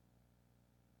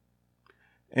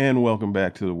And welcome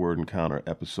back to the Word Encounter,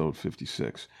 episode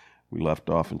 56. We left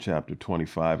off in chapter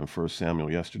 25 in 1 Samuel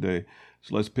yesterday,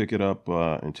 so let's pick it up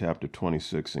in chapter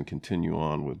 26 and continue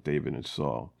on with David and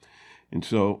Saul. And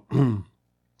so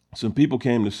some people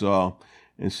came to Saul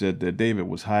and said that David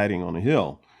was hiding on a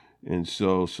hill. And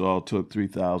so Saul took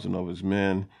 3,000 of his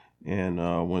men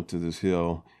and went to this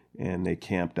hill, and they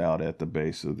camped out at the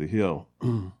base of the hill.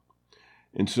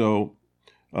 And so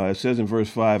it says in verse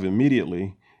 5,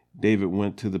 immediately David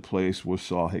went to the place where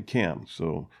Saul had camped.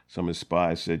 So some of his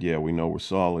spies said, yeah, we know where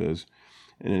Saul is.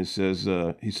 And it says,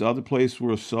 he saw the place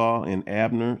where Saul and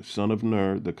Abner, son of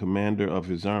Ner, the commander of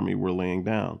his army, were laying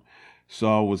down.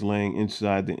 Saul was laying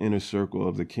inside the inner circle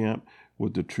of the camp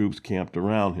with the troops camped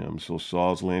around him. So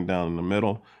Saul's laying down in the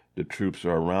middle. The troops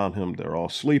are around him. They're all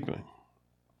sleeping.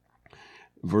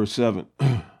 Verse 7,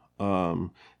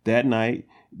 that night,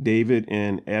 David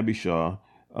and Abishai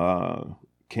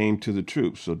came to the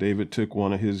troops. So David took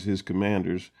one of his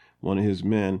commanders, one of his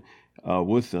men,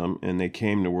 with them, and they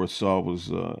came to where Saul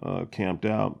was camped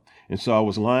out. And Saul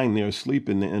was lying there asleep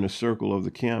in the inner circle of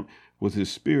the camp with his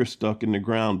spear stuck in the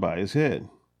ground by his head.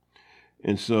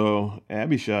 And so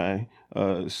Abishai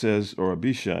says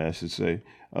to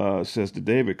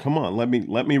David, come on,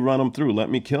 let me run him through. Let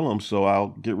me kill him so I'll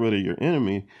get rid of your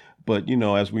enemy. But,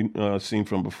 as we seen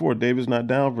from before, David's not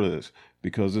down for this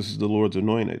because this is the Lord's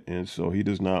anointed. And so he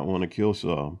does not want to kill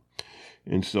Saul.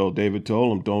 And so David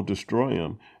told him, don't destroy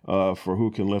him, for who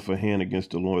can lift a hand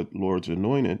against the Lord's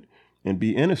anointed and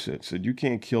be innocent? Said, you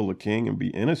can't kill the king and be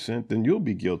innocent, then you'll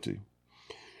be guilty.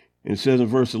 It says in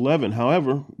verse 11,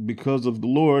 however, because of the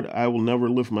Lord, I will never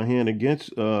lift my hand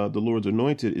against the Lord's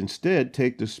anointed. Instead,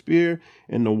 take the spear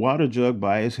and the water jug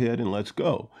by his head and let's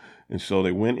go. And so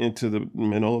they went into the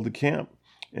middle of the camp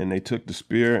and they took the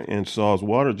spear and Saul's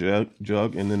water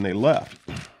jug and then they left.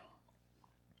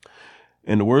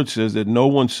 And the word says that no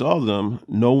one saw them,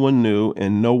 no one knew,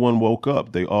 and no one woke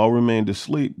up. They all remained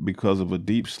asleep because of a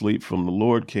deep sleep from the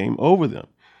Lord came over them.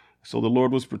 So the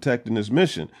Lord was protecting his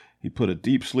mission. He put a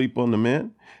deep sleep on the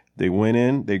men. They went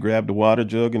in, they grabbed the water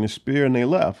jug and the spear, and they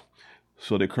left.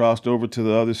 So they crossed over to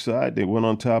the other side. They went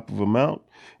on top of a mount.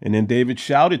 And then David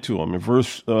shouted to them. In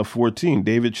verse 14,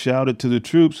 David shouted to the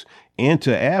troops and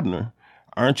to Abner,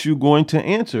 aren't you going to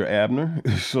answer, Abner?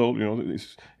 So,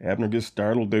 Abner gets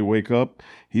startled. They wake up.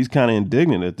 He's kind of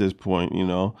indignant at this point,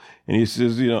 And he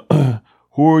says, who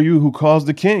are you who calls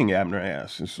the king? Abner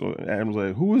asks. And so Abner's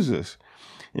like, who is this?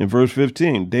 In verse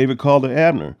 15, David called to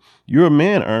Abner, you're a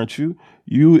man, aren't you?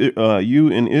 You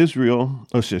in Israel,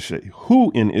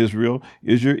 who in Israel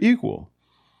is your equal?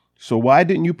 So why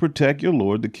didn't you protect your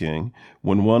Lord the king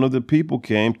when one of the people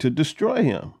came to destroy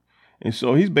him? And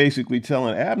so he's basically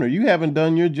telling Abner, you haven't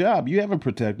done your job. You haven't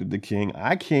protected the king.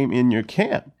 I came in your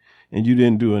camp and you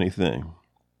didn't do anything.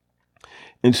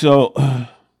 And so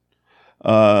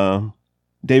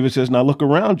David says, now look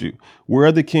around you. Where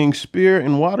are the king's spear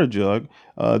and water jug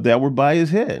that were by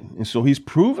his head? And so he's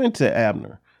proven to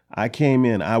Abner, I came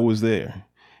in, I was there.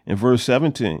 In verse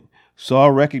 17,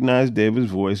 Saul recognized David's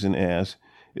voice and asked,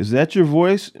 is that your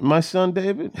voice, my son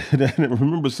David?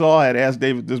 Remember, Saul had asked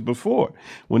David this before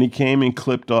when he came and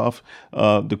clipped off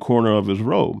the corner of his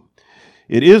robe.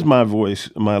 It is my voice,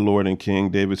 my Lord and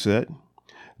King, David said.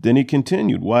 Then he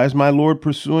continued, why is my Lord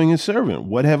pursuing his servant?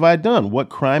 What have I done? What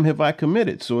crime have I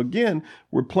committed? So again,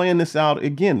 we're playing this out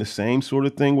again, the same sort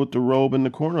of thing with the robe and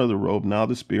the corner of the robe, now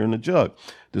the spear and the jug.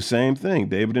 The same thing,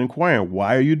 David inquiring,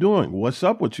 why are you doing? What's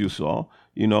up with you, Saul?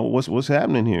 What's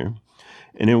happening here?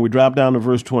 And then we drop down to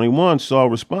verse 21.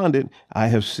 Saul responded, I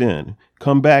have sinned.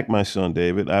 Come back, my son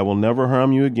David. I will never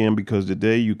harm you again because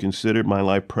today you considered my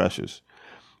life precious.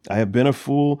 I have been a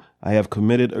fool. I have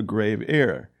committed a grave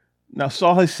error. Now,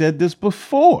 Saul has said this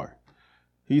before.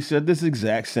 He said this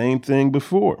exact same thing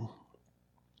before.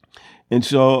 And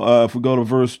so if we go to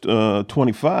verse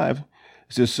 25, it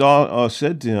says, Saul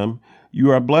said to him, you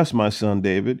are blessed, my son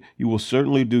David. You will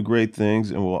certainly do great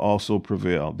things and will also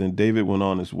prevail. Then David went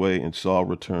on his way and Saul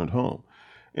returned home.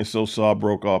 And so Saul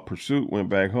broke off pursuit, went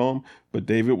back home, but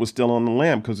David was still on the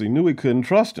lam because he knew he couldn't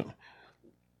trust him.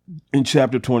 In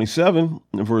chapter 27,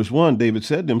 verse 1, David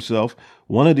said to himself,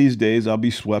 one of these days I'll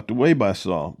be swept away by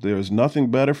Saul. There is nothing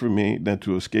better for me than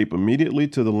to escape immediately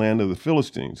to the land of the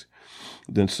Philistines.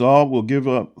 Then Saul will give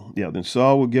up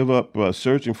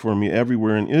searching for me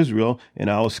everywhere in Israel,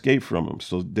 and I'll escape from him.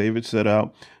 So David set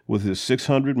out with his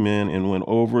 600 men and went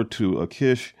over to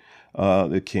Achish,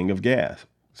 the king of Gath.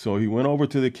 So he went over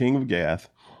to the king of Gath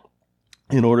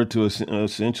in order to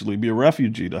essentially be a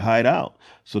refugee, to hide out,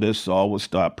 so that Saul would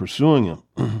stop pursuing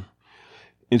him.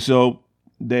 And so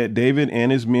that David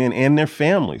and his men and their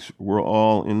families were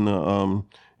all in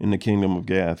the kingdom of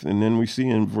Gath. And then we see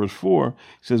in verse 4, it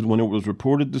says, when it was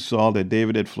reported to Saul that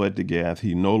David had fled to Gath,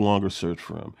 he no longer searched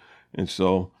for him. And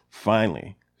so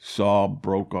finally, Saul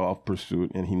broke off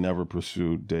pursuit, and he never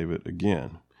pursued David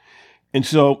again. And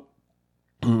so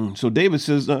David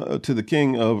says to the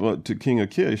king to King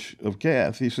Achish of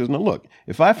Gath, he says, now look,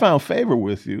 if I found favor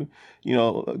with you,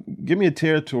 give me a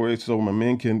territory so my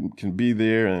men can be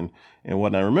there and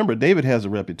whatnot. Remember, David has a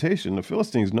reputation. The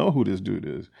Philistines know who this dude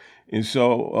is. And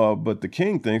so, but the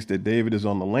king thinks that David is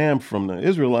on the lam from the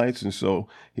Israelites. And so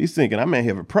he's thinking, I may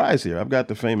have a prize here. I've got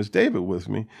the famous David with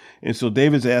me. And so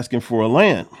David's asking for a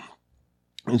land.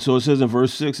 And so it says in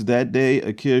verse 6, that day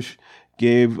Achish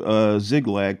gave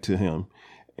Ziglag to him.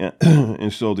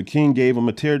 And so the king gave him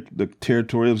the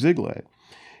territory of Ziglag.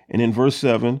 And in verse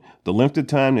 7, the length of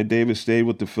time that David stayed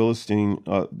with the Philistine,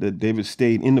 that David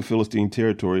stayed in the Philistine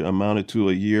territory amounted to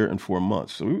 1 year and 4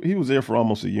 months. So he was there for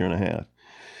almost 1.5 years.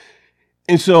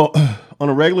 And so on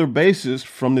a regular basis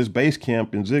from this base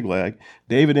camp in Ziglag,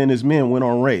 David and his men went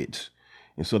on raids.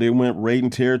 And so they went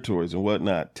raiding territories and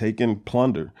whatnot, taking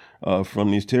plunder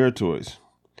from these territories.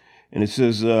 And it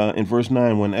says in verse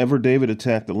 9, whenever David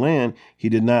attacked the land, he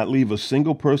did not leave a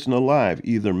single person alive,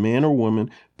 either man or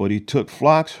woman, but he took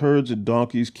flocks, herds, and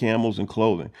donkeys, camels, and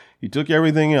clothing. He took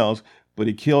everything else, but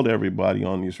he killed everybody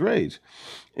on these raids.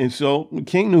 And so the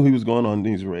king knew he was going on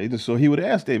these raids, and so he would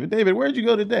ask David, where'd you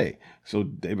go today? So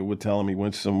David would tell him he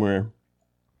went somewhere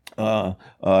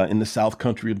in the south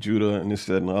country of Judah and this,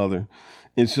 that, and the other.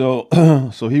 And so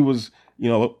so he was...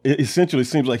 it essentially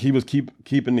seems like he was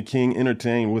keeping the king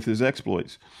entertained with his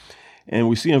exploits. And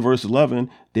we see in verse 11,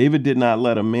 David did not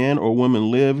let a man or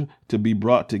woman live to be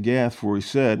brought to Gath, for he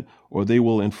said, or they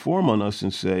will inform on us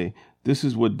and say, this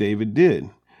is what David did.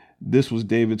 This was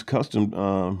David's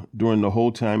custom during the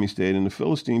whole time he stayed in the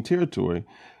Philistine territory.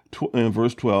 In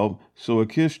verse 12, so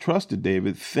Achish trusted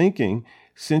David, thinking,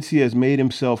 since he has made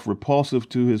himself repulsive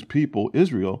to his people,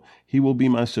 Israel, he will be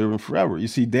my servant forever. You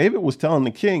see, David was telling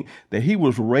the king that he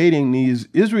was raiding these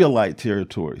Israelite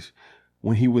territories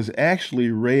when he was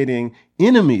actually raiding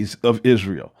enemies of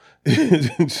Israel.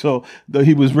 And so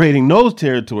he was raiding those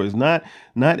territories, not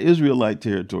Israelite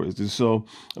territories. And so,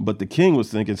 but the king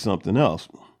was thinking something else.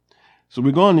 So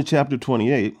we go on to chapter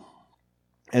 28.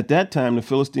 At that time, the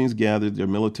Philistines gathered their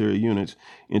military units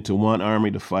into one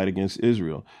army to fight against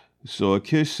Israel. So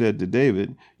Achish said to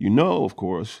David, of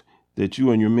course, that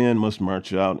you and your men must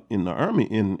march out in the army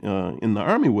in the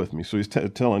army with me. So he's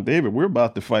telling David, we're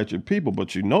about to fight your people,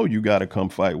 but you got to come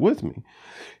fight with me.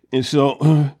 And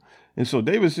so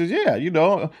David says,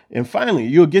 and finally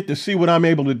you'll get to see what I'm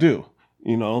able to do.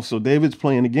 So David's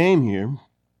playing the game here,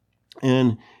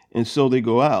 and so they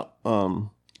go out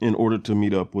in order to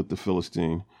meet up with the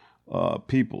Philistine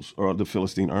peoples, or the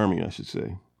Philistine army, I should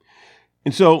say.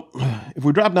 And so if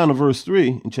we drop down to verse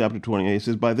 3 in chapter 28, it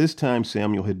says, by this time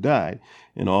Samuel had died,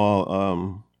 and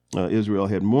all Israel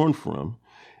had mourned for him.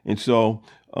 And so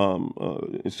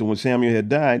when Samuel had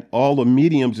died, all the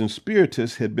mediums and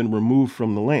spiritists had been removed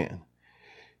from the land,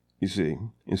 you see.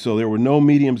 And so there were no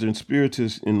mediums and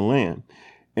spiritists in the land.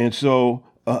 And so,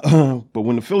 but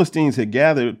when the Philistines had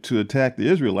gathered to attack the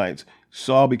Israelites,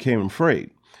 Saul became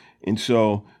afraid. And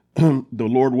so the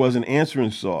Lord wasn't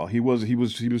answering Saul. He was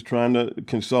trying to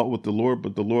consult with the Lord,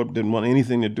 but the Lord didn't want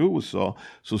anything to do with Saul.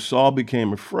 So Saul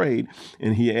became afraid,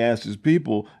 and he asked his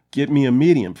people, get me a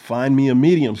medium, find me a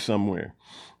medium somewhere.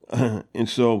 And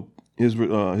so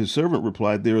his servant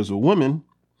replied, there is a woman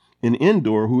in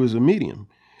Endor who is a medium.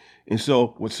 And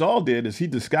so what Saul did is he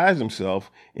disguised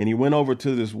himself, and he went over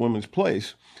to this woman's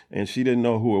place, and she didn't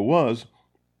know who it was.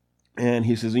 And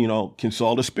he says,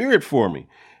 consult a spirit for me.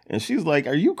 And she's like,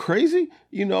 are you crazy?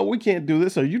 We can't do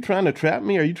this. Are you trying to trap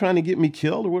me? Are you trying to get me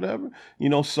killed or whatever?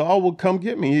 Saul will come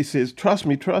get me. He says, trust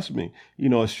me.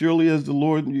 As surely as the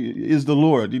Lord is the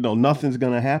Lord, nothing's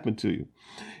going to happen to you.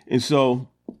 And so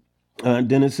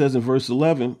then it says in verse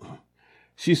 11,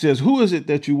 she says, who is it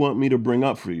that you want me to bring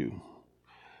up for you?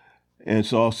 And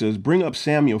Saul says, bring up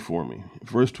Samuel for me.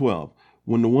 Verse 12,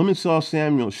 when the woman saw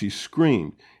Samuel, she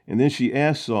screamed. And then she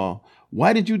asked Saul,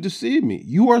 why did you deceive me?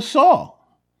 You are Saul.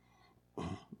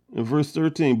 In verse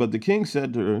 13, but the king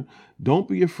said to her, don't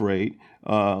be afraid.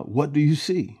 What do you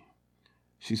see?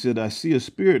 She said, I see a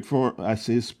spirit form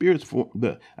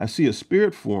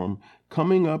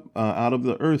coming up out of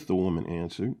the earth, the woman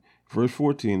answered. Verse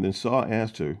 14, then Saul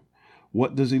asked her,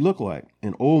 what does he look like?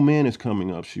 An old man is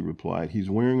coming up, she replied. He's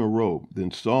wearing a robe.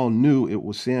 Then Saul knew it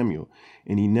was Samuel,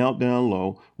 and he knelt down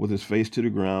low with his face to the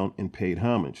ground and paid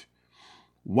homage.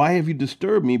 Why have you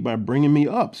disturbed me by bringing me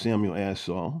up? Samuel asked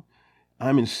Saul.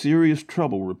 I'm in serious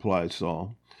trouble, replied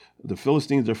Saul. The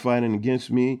Philistines are fighting against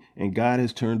me, and God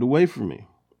has turned away from me.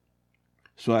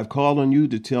 So I've called on you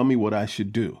to tell me what I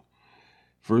should do.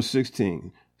 Verse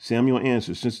 16, Samuel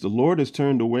answered, since the Lord has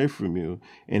turned away from you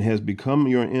and has become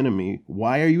your enemy,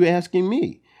 why are you asking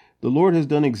me? The Lord has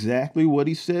done exactly what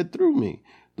he said through me.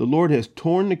 The Lord has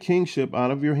torn the kingship out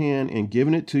of your hand and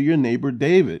given it to your neighbor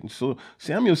David. So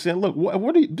Samuel said, look,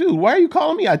 what do you do? Why are you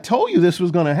calling me? I told you this was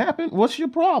going to happen. What's your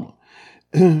problem?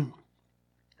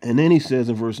 And then he says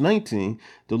in verse 19,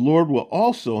 the Lord will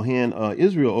also hand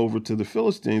Israel over to the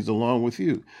Philistines along with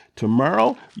you.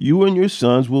 Tomorrow, you and your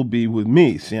sons will be with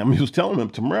me. Samuel's telling them,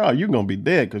 tomorrow you're going to be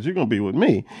dead because you're going to be with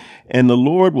me. And the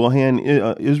Lord will hand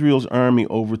Israel's army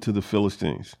over to the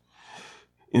Philistines.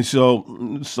 And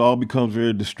so Saul becomes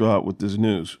very distraught with this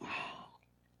news.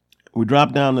 We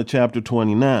drop down to chapter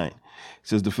 29. It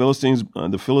says the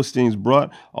Philistines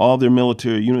brought all their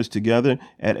military units together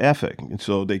at Ephek. And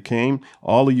so they came,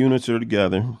 all the units are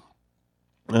together.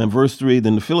 And verse 3,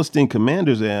 then the Philistine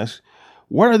commanders asked,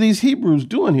 what are these Hebrews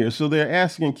doing here? So they're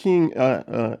asking King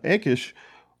Achish,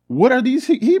 what are these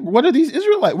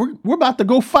Israelites? We're about to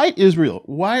go fight Israel.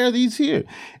 Why are these here?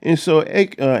 And so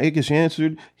Achish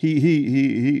answered,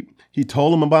 he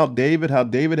told him about David, how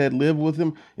David had lived with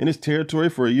him in his territory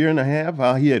for a year and a half,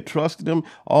 how he had trusted him,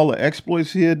 all the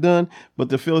exploits he had done. But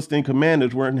the Philistine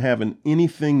commanders weren't having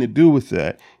anything to do with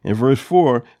that. And verse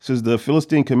 4 says the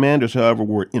Philistine commanders, however,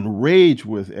 were enraged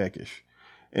with Achish.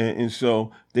 And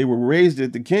so they were raised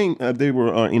at the king. They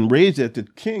were enraged at the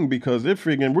king because they're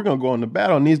figuring we're going to go into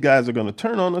battle and these guys are going to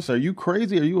turn on us. Are you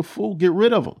crazy? Are you a fool? Get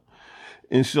rid of them.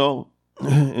 And so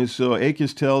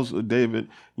Achish tells David,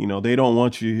 they don't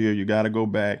want you here. You got to go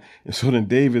back. And so then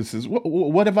David says,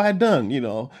 what have I done?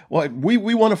 We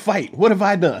want to fight. What have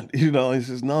I done? He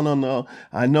says, no.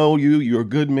 I know you. You're a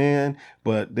good man,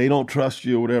 but they don't trust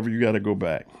you or whatever. You got to go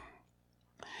back.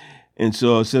 And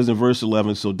so it says in verse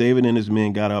 11, so David and his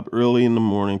men got up early in the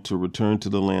morning to return to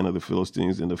the land of the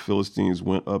Philistines, and the Philistines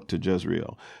went up to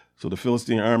Jezreel. So the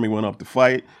Philistine army went up to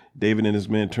fight. David and his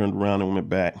men turned around and went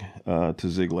back to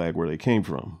Ziglag, where they came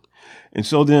from. And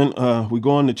so then we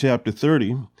go on to chapter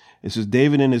 30. It says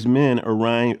David and his men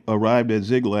arrived at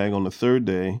Ziglag on the third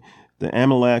day. The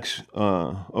Amalekites,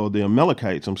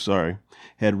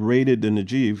 had raided the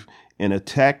Negev and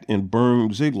attacked and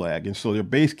burned Ziglag. And so their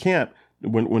base camp,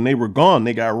 when they were gone,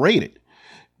 they got raided.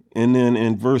 And then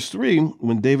in verse 3,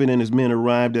 when David and his men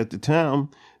arrived at the town,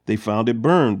 they found it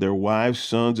burned. Their wives,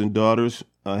 sons, and daughters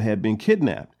had been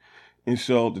kidnapped. And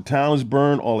so the town is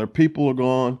burned, all their people are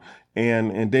gone,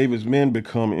 and David's men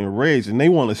become enraged, and they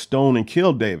want to stone and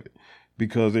kill David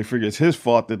because they figure it's his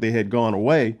fault that they had gone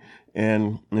away,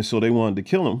 and so they wanted to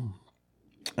kill him.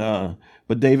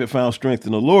 But David found strength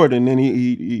in the Lord, and then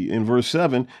he in verse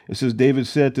 7, it says, David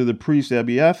said to the priest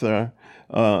Abiathar,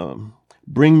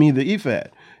 bring me the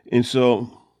ephod. And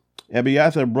so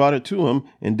Abiathar brought it to him,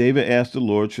 and David asked the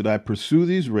Lord, should I pursue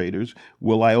these raiders?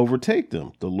 Will I overtake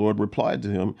them? The Lord replied to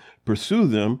him, pursue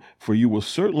them, for you will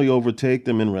certainly overtake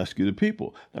them and rescue the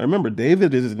people. Now remember,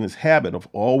 David is in his habit of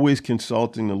always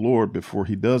consulting the Lord before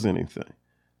he does anything.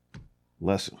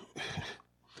 Lesson.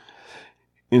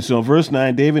 And so in verse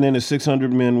 9, David and his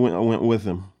 600 men went with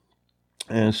him.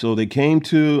 And so they came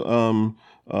to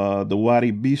the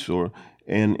Wadi Besor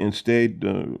and stayed,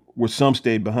 where some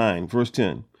stayed behind. Verse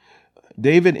 10.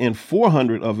 David and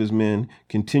 400 of his men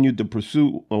continued the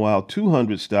pursuit while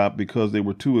 200 stopped because they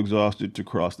were too exhausted to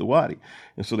cross the wadi.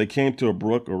 And so they came to a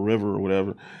brook or river or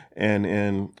whatever, and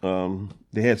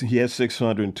he had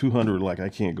 600 and 200 were like, I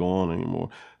can't go on anymore.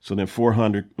 So then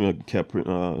 400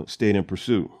 stayed in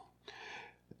pursuit.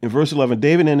 In verse 11,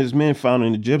 David and his men found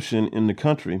an Egyptian in the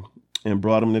country and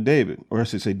brought him to David. Or I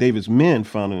should say, David's men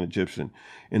found an Egyptian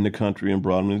in the country and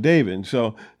brought him to David. And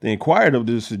so they inquired of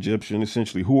this Egyptian,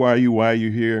 essentially, who are you? Why are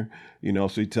you here? So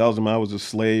he tells them I was a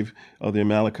slave of the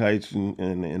Amalekites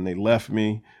and they left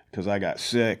me because I got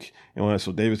sick. And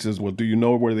so David says, well, do you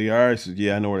know where they are? He says,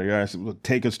 yeah, I know where they are. I said, well,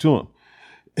 take us to them.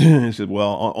 He said,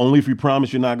 well, only if you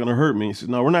promise you're not going to hurt me. He said,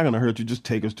 no, we're not going to hurt you. Just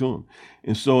take us to him.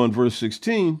 And so in verse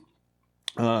 16,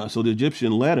 so the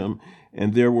Egyptian led him,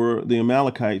 and there were the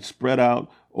Amalekites spread out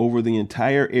over the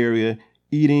entire area,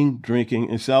 eating, drinking,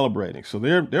 and celebrating. So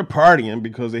they're partying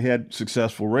because they had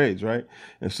successful raids, right?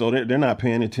 And so they're not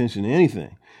paying attention to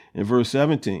anything. In verse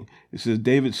 17, it says,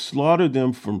 David slaughtered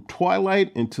them from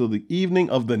twilight until the evening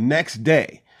of the next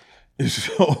day. And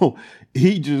so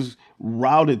he just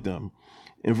routed them.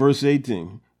 In verse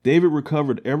 18, David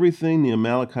recovered everything the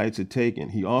Amalekites had taken.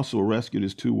 He also rescued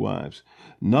his 2 wives.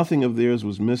 Nothing of theirs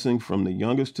was missing from the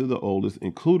youngest to the oldest,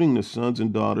 including the sons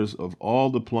and daughters of all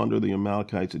the plunder the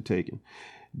Amalekites had taken.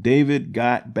 David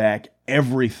got back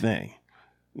everything.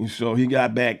 And so he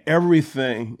got back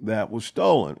everything that was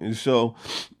stolen. And so,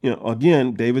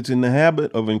 again, David's in the habit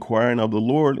of inquiring of the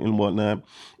Lord and whatnot.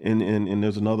 And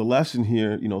there's another lesson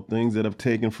here, things that have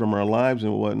taken from our lives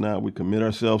and whatnot. We commit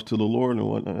ourselves to the Lord and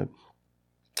whatnot.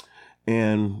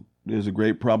 And there's a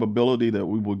great probability that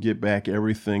we will get back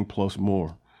everything plus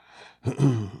more.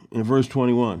 In verse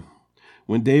 21,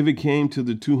 when David came to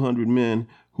the 200 men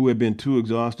who had been too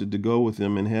exhausted to go with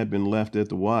him and had been left at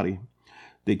the wadi,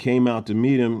 they came out to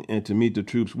meet him and to meet the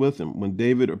troops with him. When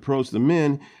David approached the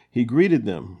men, he greeted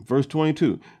them. Verse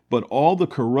 22, but all the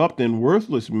corrupt and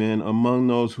worthless men among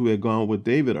those who had gone with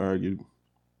David argued,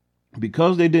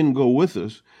 because they didn't go with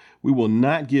us, we will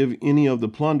not give any of the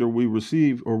plunder we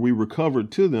received or we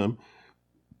recovered to them,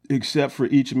 except for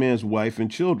each man's wife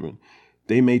and children.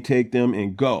 They may take them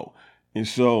and go. And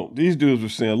so these dudes were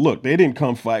saying, look, they didn't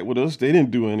come fight with us. They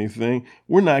didn't do anything.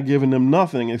 We're not giving them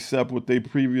nothing except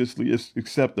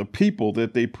except the people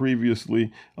that they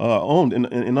previously owned.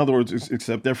 In other words,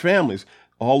 except their families.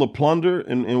 All the plunder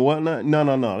and whatnot.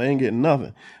 No. They ain't getting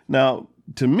nothing. Now,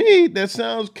 to me, that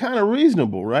sounds kind of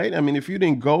reasonable, right? I mean, if you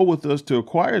didn't go with us to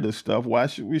acquire this stuff, why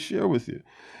should we share with you?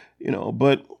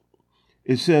 But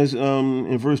it says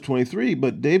in verse 23,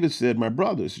 but David said, my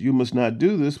brothers, you must not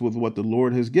do this with what the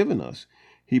Lord has given us.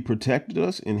 He protected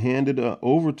us and handed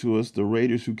over to us the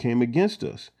raiders who came against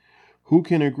us. Who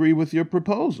can agree with your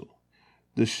proposal?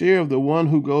 The share of the one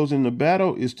who goes into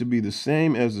battle is to be the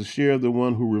same as the share of the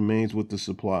one who remains with the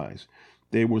supplies.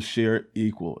 They will share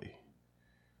equally.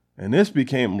 And this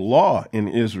became law in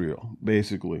Israel,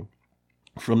 basically,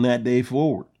 from that day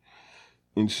forward.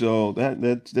 And so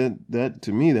that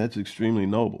to me, that's extremely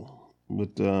noble.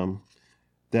 But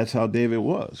that's how David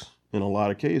was in a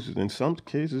lot of cases. In some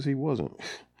cases, he wasn't.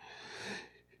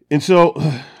 And so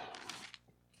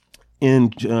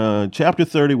in chapter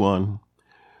 31,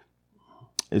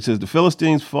 it says, the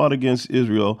Philistines fought against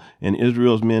Israel, and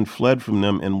Israel's men fled from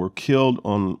them and were killed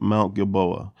on Mount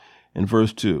Gilboa. In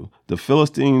verse 2, the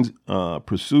Philistines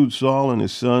pursued Saul and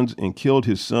his sons and killed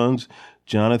his sons,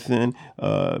 Jonathan,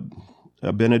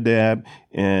 Abinadab,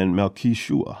 and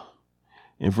Malchishua.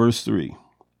 In verse 3,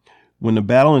 when the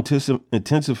battle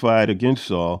intensified against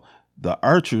Saul, the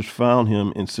archers found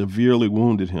him and severely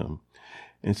wounded him.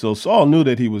 And so Saul knew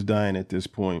that he was dying at this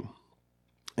point.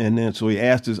 And then so he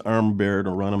asked his armor bearer to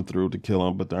run him through to kill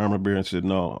him. But the armor bearer said,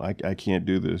 no, I can't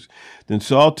do this. Then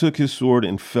Saul took his sword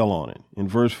and fell on it. In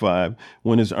verse 5,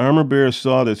 when his armor bearer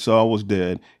saw that Saul was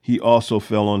dead, he also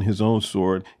fell on his own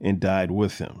sword and died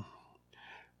with him.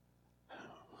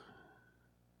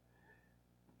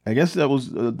 I guess that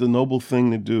was the noble thing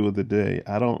to do of the day.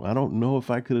 I don't know if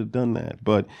I could have done that.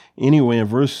 But anyway, in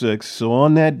verse 6, so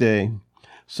on that day,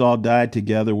 Saul died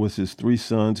together with his 3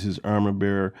 sons, his armor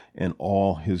bearer, and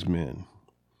all his men.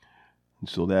 And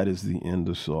so that is the end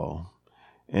of Saul.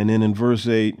 And then in verse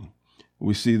 8,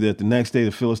 we see that the next day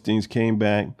the Philistines came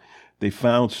back. They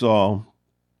found Saul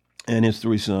and his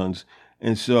 3 sons.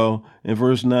 And so in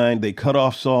verse 9, they cut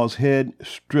off Saul's head,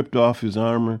 stripped off his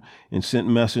armor, and sent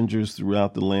messengers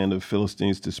throughout the land of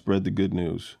Philistines to spread the good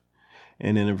news.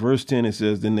 And then in verse 10, it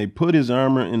says, then they put his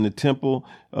armor in the temple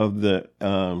of the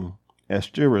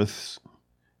Ashtoreths,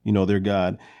 their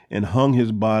god, and hung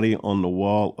his body on the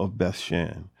wall of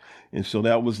Bethshan. And so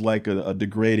that was like a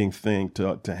degrading thing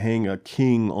to hang a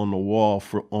king on the wall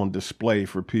on display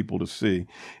for people to see.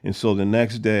 And so the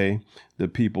next day, the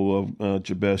people of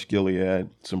Jabesh Gilead,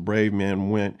 some brave men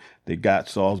went, they got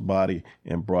Saul's body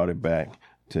and brought it back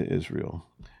to Israel.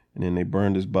 And then they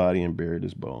burned his body and buried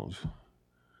his bones.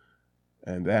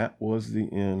 And that was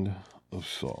the end of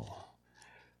Saul.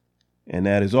 And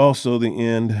that is also the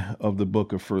end of the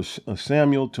book of 1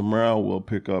 Samuel. Tomorrow we'll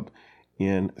pick up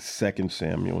in 2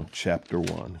 Samuel chapter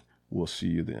 1. We'll see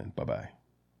you then. Bye-bye.